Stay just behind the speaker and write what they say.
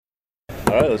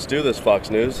All right, let's do this, Fox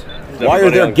News. Why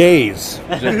are there gays?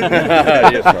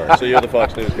 Yes, sir. So you're the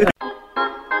Fox News guy.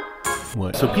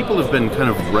 What? So people have been kind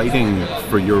of writing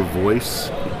for your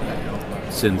voice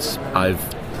since I've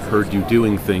heard you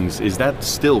doing things. Is that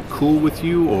still cool with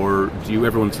you, or do you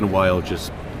every once in a while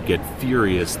just get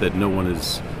furious that no one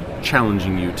is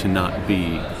challenging you to not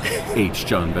be H.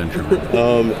 Jon Benjamin?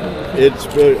 It's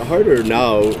harder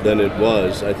now than it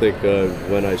was. I think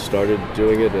when I started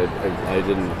doing it, I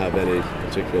didn't have any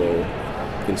particular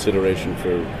consideration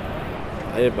for.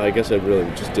 I guess I really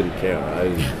just didn't care. I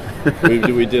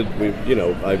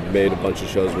made a bunch of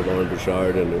shows with Lauren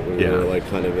Bouchard, and we were like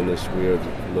kind of in this weird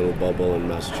little bubble in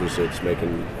Massachusetts,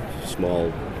 making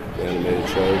small animated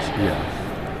shows. Yeah.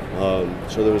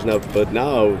 So there was but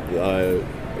now, I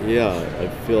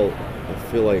feel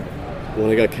like when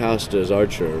I got cast as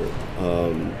Archer,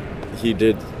 he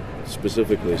did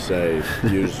specifically say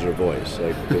use your voice,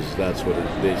 like, because that's what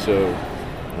so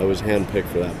I was handpicked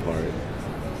for that part.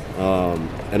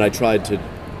 And I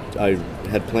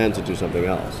had planned to do something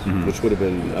else, which would have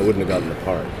been, I wouldn't have gotten the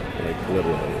part, like,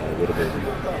 literally. I would have been,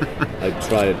 I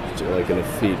tried to, like, an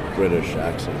effete British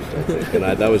accent, I think, and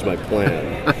that was my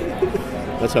plan.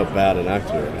 That's how bad an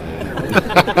actor I am.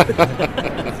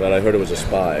 But I heard it was a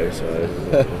spy, I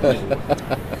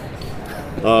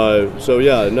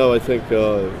think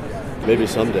maybe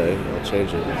someday I'll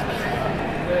change it.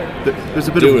 There's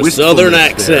a bit do of a southern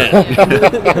accent.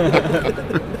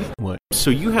 What? So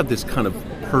you have this kind of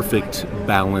perfect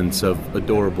balance of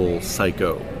adorable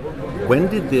psycho. When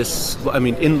did this,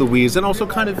 in Louise, and also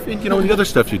kind of, in the other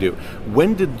stuff you do,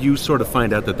 when did you sort of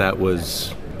find out that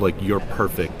was, like, your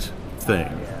perfect thing?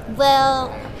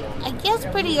 Well, I guess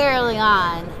pretty early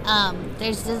on.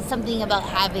 There's just something about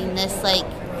having this, like,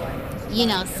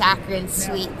 saccharine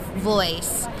sweet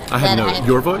voice.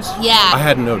 Your voice? Yeah. I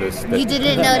hadn't noticed. You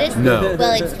didn't notice? No.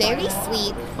 Well, it's very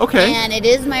sweet. Okay. And it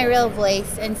is my real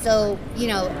voice, and so,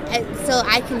 so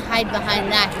I can hide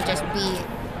behind that to just be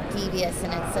devious,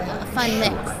 and it's a fun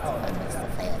mix to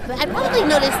play with. But I probably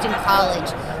noticed in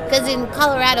college, because in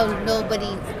Colorado,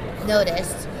 nobody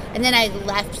noticed. And then I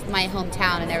left my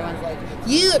hometown, and everyone's like,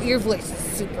 your voice is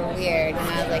super weird. And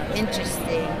I was like,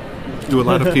 interesting. Do a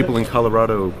lot of people in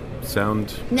Colorado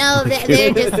sound... No, they're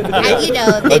just,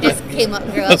 they just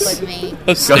grew up with me.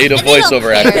 A state of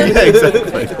voiceover actor. Yeah,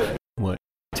 exactly. What?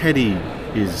 Teddy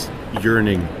is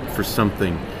yearning for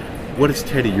something. What is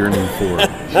Teddy yearning for?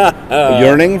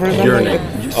 Yearning for something? Yearning.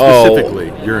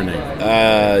 Specifically, yearning.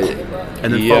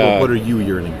 And then follow, what are you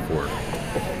yearning for?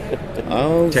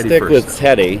 I'll Teddy stick first. with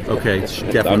Teddy. Okay,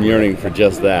 definitely. I'm yearning for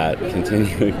just that.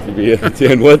 Continuing to be.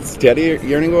 And what's Teddy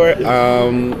yearning for?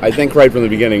 I think right from the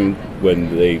beginning,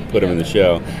 when they put him in the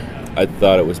show, I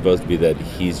thought it was supposed to be that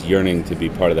he's yearning to be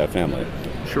part of that family.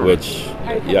 Sure. Which,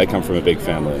 I come from a big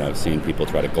family, and I've seen people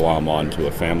try to glom onto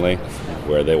a family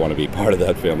where they want to be part of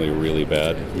that family really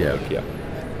bad. Yeah. I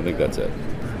think that's it.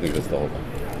 I think that's the whole thing.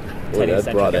 Boy,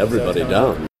 that brought everybody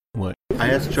down. What? I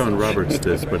asked John Roberts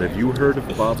this, but have you heard of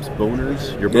Bob's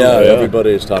Boners? Your Yeah, brother?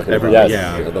 everybody is talking about it.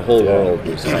 Yeah. The whole world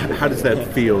is talking about it. How does that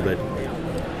feel that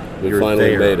We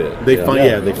finally made it. They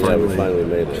finally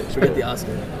made it. Forget the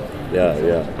Oscar.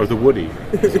 Yeah. Or the Woody,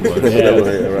 as it was.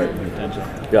 right.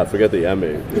 Yeah, forget the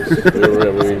Emmy.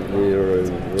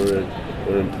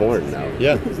 We're in porn now.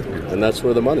 Yeah. And that's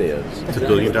where the money is. It's $1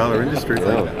 billion industry.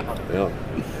 Yeah.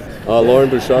 Lauren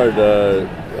Bouchard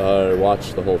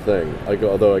watched the whole thing.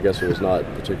 Although I guess it was not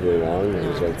particularly long. It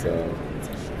was like,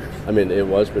 it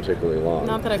was particularly long.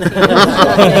 Not that I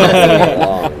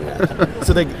long.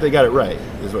 So they got it right,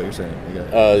 is what you're saying.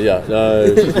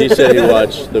 He said he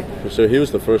watched so he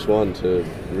was the first one to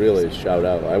really shout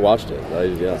out. I watched it.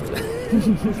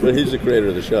 But he's the creator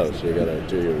of the show, so you gotta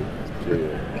do your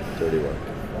dirty work.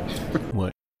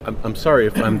 What? I'm sorry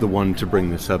if I'm the one to bring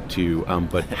this up to you,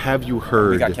 but have you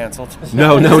heard... We got canceled?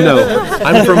 No.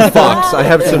 I'm from Fox. I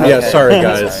have some... Yeah, sorry,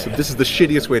 guys. This is the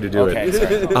shittiest way to do it.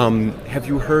 Sorry. Have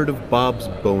you heard of Bob's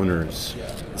Boners?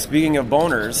 Speaking of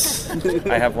boners,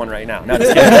 I have one right now. No,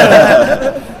 just kidding.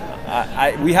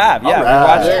 We have, yeah. Right. We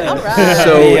watched it. All right.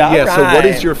 So what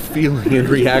is your feeling in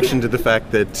reaction to the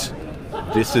fact that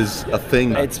this is a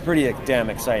thing? It's pretty damn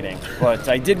exciting. But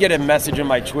I did get a message in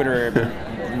my Twitter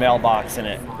mailbox, and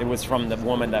it was from the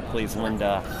woman that plays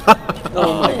Linda.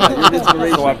 So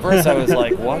at first I was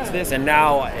like, what's this? And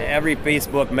now every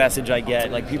Facebook message I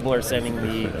get, like, people are sending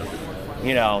me,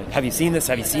 have you seen this?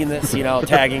 Have you seen this?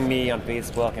 Tagging me on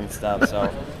Facebook and stuff. So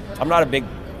I'm not a big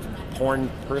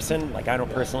porn person. Like, I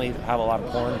don't personally have a lot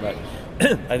of porn, but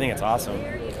I think it's awesome.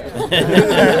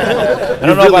 I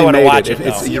don't know if I want to watch it.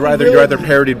 Though. You're either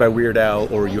parodied by Weird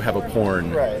Al or you have a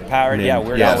porn. Right. Parody, yeah,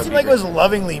 Weird It Al. seemed like it was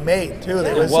lovingly made too.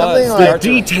 There was was. something The like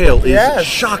detail is Yes.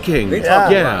 shocking. Yeah.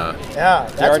 Yeah. Yeah,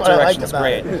 The that's art what I liked direction's about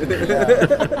great. it.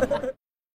 Yeah.